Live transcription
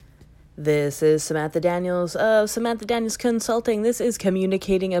This is Samantha Daniels of Samantha Daniels Consulting. This is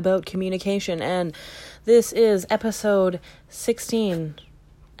Communicating About Communication, and this is episode 16,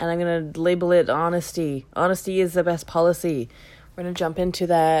 and I'm going to label it Honesty. Honesty is the best policy. We're going to jump into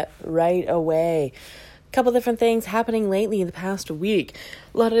that right away. A couple different things happening lately in the past week.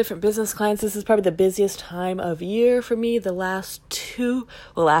 A lot of different business clients. This is probably the busiest time of year for me. The last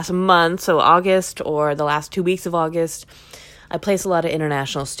month, so August or the last 2 weeks of August, I place a lot of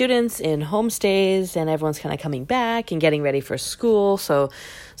international students in homestays, and everyone's kind of coming back and getting ready for school. So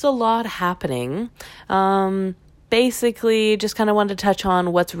a lot happening. Basically, just kind of wanted to touch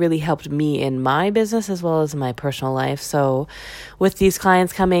on what's really helped me in my business as well as in my personal life. So with these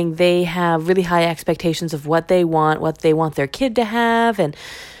clients coming, they have really high expectations of what they want their kid to have, and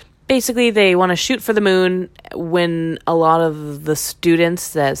basically, they want to shoot for the moon when a lot of the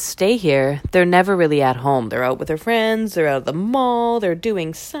students that stay here, they're never really at home. They're out with their friends, they're out at the mall, they're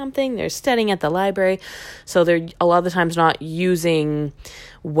doing something, they're studying at the library. So they're a lot of the times not using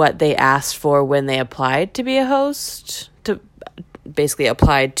what they asked for when they applied to be a host, to basically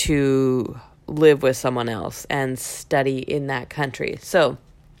applied to live with someone else and study in that country. So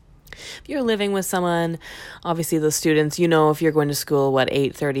if you're living with someone, obviously the students, if you're going to school,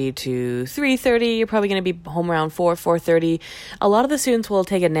 8:30 to 3:30, you're probably going to be home around 4:30. A lot of the students will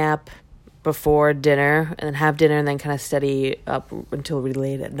take a nap before dinner and then have dinner and then kind of study up until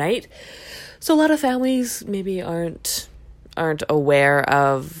really late at night. So a lot of families maybe aren't aware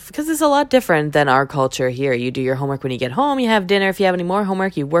of, because it's a lot different than our culture here. You do your homework when you get home, you have dinner. If you have any more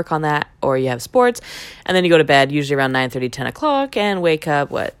homework, you work on that, or you have sports, and then you go to bed usually around 9:30, 10 o'clock, and wake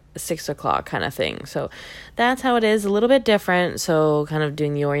up, 6 o'clock kind of thing. So that's how it is, a little bit different. So kind of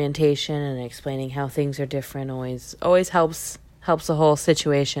doing the orientation and explaining how things are different always helps the whole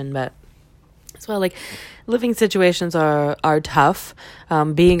situation. But as well, living situations are tough.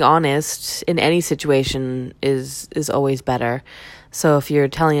 Being honest in any situation is always better. So if you're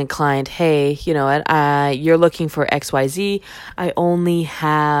telling a client, hey, you're looking for XYZ, I only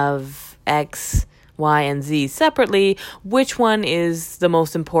have X, Y, and Z separately, which one is the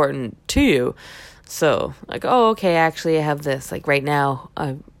most important to you? So okay, actually I have this. Right now,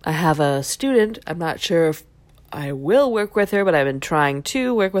 I have a student. I'm not sure if I will work with her, but I've been trying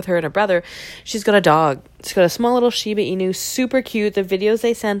to work with her and her brother. She's got a dog. She's got a small little Shiba Inu, super cute. The videos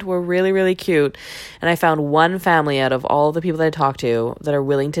they sent were really, really cute. And I found one family out of all the people that I talked to that are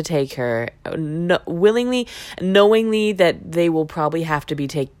willing to take her, willingly, knowingly that they will probably have to be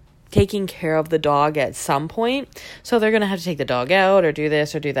taking care of the dog at some point. So they're going to have to take the dog out or do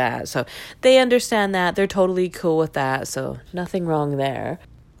this or do that. So they understand that. They're totally cool with that. So nothing wrong there.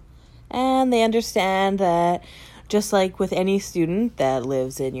 And they understand that just like with any student that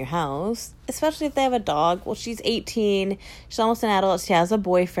lives in your house, especially if they have a dog, she's 18, she's almost an adult, she has a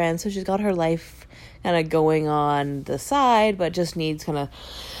boyfriend, so she's got her life kind of going on the side, but just needs kind of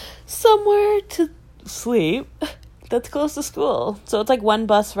somewhere to sleep that's close to school. So it's one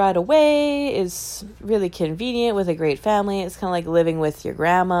bus ride away, is really convenient with a great family. It's kind of like living with your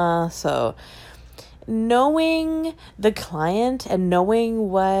grandma. So knowing the client and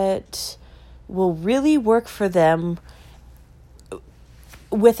knowing what will really work for them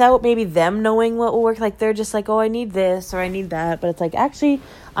without maybe them knowing what will work. They're just oh, I need this or I need that. But it's actually,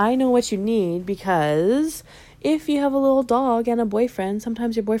 I know what you need, because if you have a little dog and a boyfriend,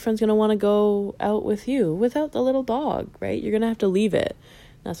 sometimes your boyfriend's going to want to go out with you without the little dog, right? You're going to have to leave it.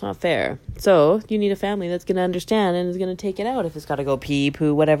 That's not fair. So you need a family that's going to understand and is going to take it out if it's got to go pee,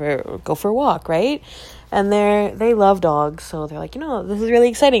 poo, whatever, or go for a walk, right? And they love dogs. So they're this is really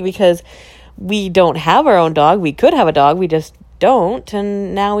exciting because we don't have our own dog. We could have a dog. We just don't.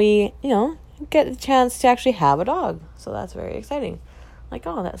 And now we, get a chance to actually have a dog. So that's very exciting.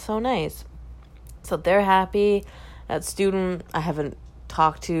 Oh, that's so nice. So they're happy. That student, I haven't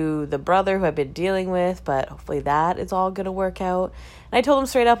talked to the brother who I've been dealing with, but hopefully that is all going to work out. And I told him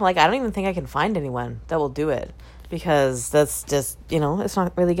straight up, I don't even think I can find anyone that will do it, because that's just, it's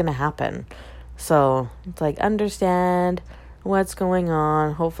not really going to happen. So it's understand what's going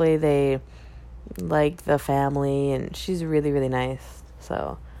on. Hopefully they like the family, and she's really, really nice.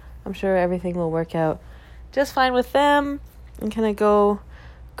 So I'm sure everything will work out just fine with them, and kind of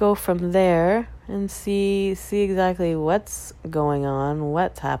go from there and see exactly what's going on,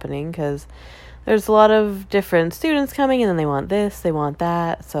 what's happening, because there's a lot of different students coming, and then they want this, they want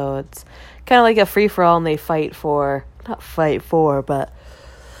that. So it's kind of like a free-for-all, and they but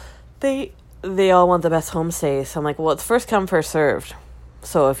they all want the best homestay. So I'm it's first come, first served.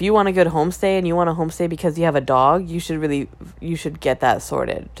 So if you want a good homestay and you want a homestay because you have a dog, you should get that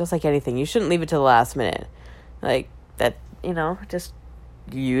sorted. Just like anything, you shouldn't leave it to the last minute. That, just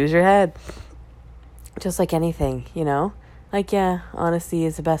use your head. Just like anything, Like, yeah, honesty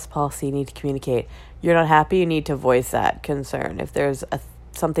is the best policy. You need to communicate. You're not happy, you need to voice that concern. If there's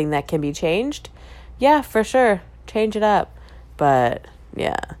something that can be changed, yeah, for sure, change it up. But,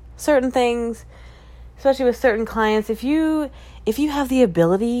 yeah, certain things, especially with certain clients, if you have the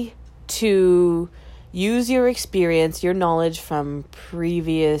ability to use your experience, your knowledge from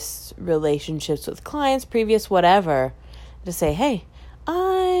previous relationships with clients, previous whatever, to say, hey,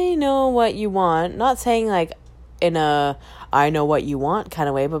 I know what you want. Not saying like in a I know what you want kind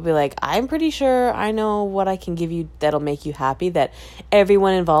of way, but be like, I'm pretty sure I know what I can give you that'll make you happy, that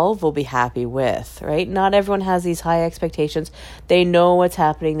everyone involved will be happy with, right? Not everyone has these high expectations. They know what's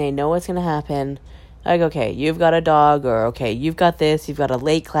happening. They know what's going to happen. Like, okay, you've got a dog, or okay, you've got this, you've got a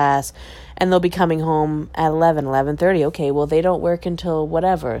late class, and they'll be coming home at 11:30. Okay, well, they don't work until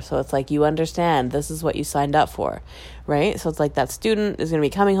whatever. So it's like, you understand, this is what you signed up for, right? So it's like that student is going to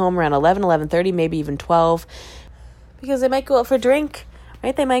be coming home around 11:30, maybe even 12, because they might go out for a drink,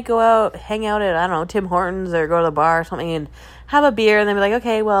 right? They might go out, hang out at, I don't know, Tim Hortons, or go to the bar or something and have a beer, and then be like,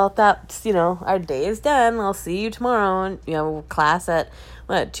 okay, well, that's, our day is done. I'll see you tomorrow. And, class at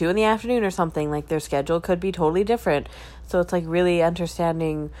 2 p.m. or something. Like, their schedule could be totally different. So it's like really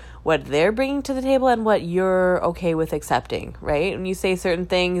understanding what they're bringing to the table and what you're okay with accepting, right? When you say certain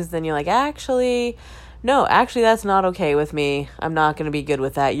things, then you're like, no, that's not okay with me. I'm not going to be good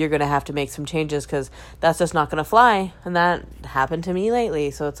with that. You're going to have to make some changes because that's just not going to fly. And that happened to me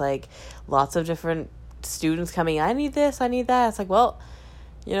lately. So it's like lots of different students coming, I need this, I need that. It's like, well,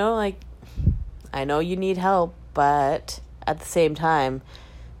 I know you need help, but at the same time,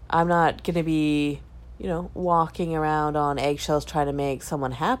 I'm not going to be, walking around on eggshells trying to make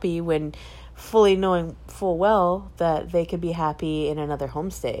someone happy when fully knowing full well that they could be happy in another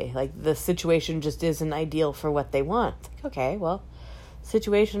homestay. Like, the situation just isn't ideal for what they want. Like, okay, well,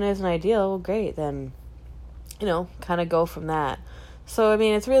 situation isn't ideal. Well, great. Then, kind of go from that. So, I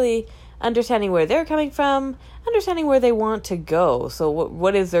mean, it's really understanding where they're coming from, understanding where they want to go. So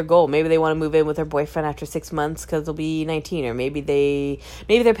what is their goal? Maybe they want to move in with their boyfriend after 6 months because they'll be 19, or maybe their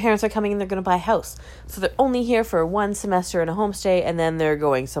parents are coming and they're going to buy a house. So they're only here for 1 semester in a homestay and then they're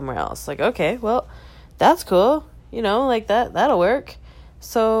going somewhere else. Like, okay, well, that's cool. Like that'll work.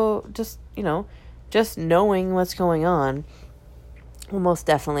 So just knowing what's going on will most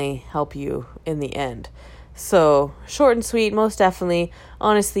definitely help you in the end. So short and sweet, most definitely.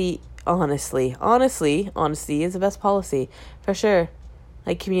 Honesty is the best policy for sure.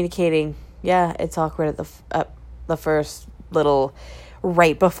 Like, communicating, yeah, it's awkward at the first little,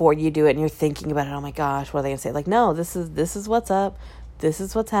 right before you do it, and you're thinking about it. Oh my gosh, what are they gonna say? Like, no, this is what's up, this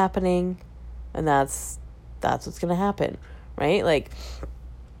is what's happening, and that's what's gonna happen, right? Like,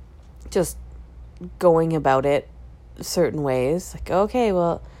 just going about it certain ways. Like, okay,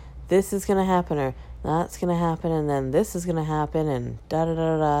 well, this is gonna happen, or that's gonna happen, and then this is gonna happen, and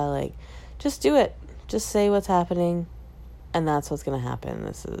da-da-da-da-da. Like, just do it. Just say what's happening, and that's what's gonna happen.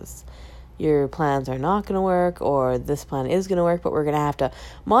 This is, your plans are not gonna work, or this plan is gonna work, but we're gonna have to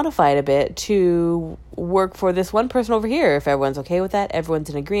modify it a bit to work for this one person over here. If everyone's okay with that, everyone's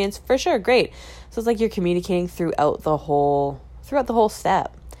in agreement, for sure, great. So it's like you're communicating throughout the whole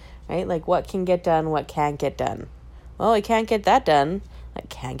step, right? Like, what can get done, what can't get done. Well, I can't get that done. I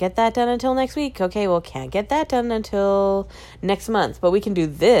can't get that done until next week. Okay, well, can't get that done until next month. But we can do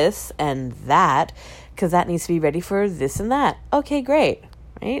this and that because that needs to be ready for this and that. Okay, great.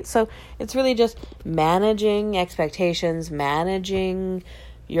 Right? So it's really just managing expectations, managing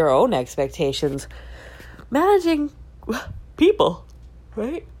your own expectations, managing people,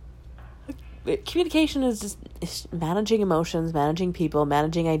 right? Communication is just managing emotions, managing people,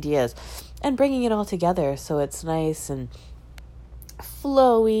 managing ideas, and bringing it all together so it's nice and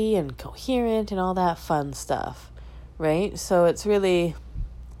flowy and coherent and all that fun stuff, right? So it's really,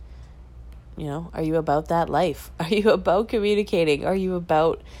 are you about that life? Are you about communicating? Are you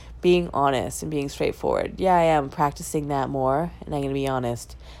about being honest and being straightforward? Yeah, I am practicing that more, and I'm going to be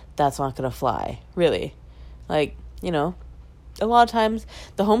honest. That's not going to fly, really. Like, a lot of times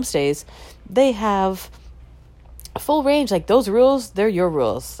the homestays, they have a full range. Like, those rules, they're your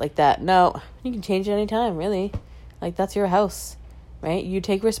rules. Like that. No, you can change it anytime, really. Like, that's your house. Right? You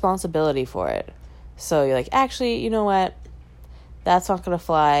take responsibility for it. So you're like, actually, you know what? That's not going to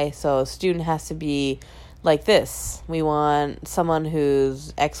fly. So a student has to be like this. We want someone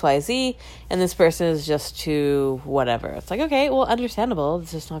who's XYZ, and this person is just too whatever. It's like, okay, well, understandable.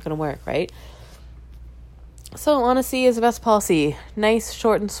 It's just not going to work, right? So honesty is the best policy. Nice,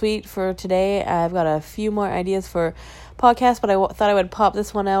 short, and sweet for today. I've got a few more ideas for podcasts, but I thought I would pop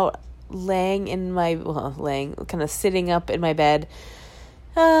this one out kind of sitting up in my bed,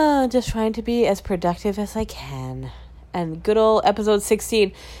 Just trying to be as productive as I can. And good old episode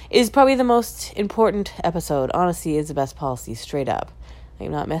 16 is probably the most important episode. Honesty is the best policy, straight up. Like,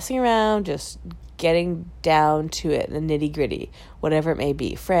 not messing around, just getting down to it, the nitty gritty, whatever it may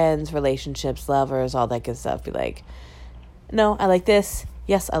be. Friends, relationships, lovers, all that good stuff. Be like, no, I like this.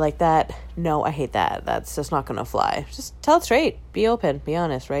 Yes, I like that. No, I hate that. That's just not going to fly. Just tell it straight. Be open. Be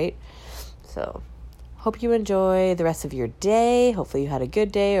honest, right? So, hope you enjoy the rest of your day. Hopefully you had a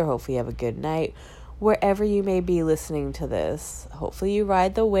good day, or hopefully you have a good night. Wherever you may be listening to this, hopefully you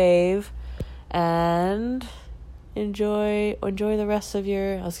ride the wave and enjoy the rest of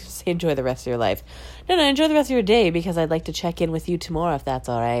your, I was going to say enjoy the rest of your life. No, enjoy the rest of your day, because I'd like to check in with you tomorrow if that's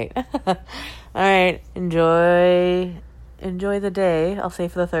all right. All right, enjoy the day, I'll say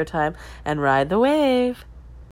for the third time, and ride the wave.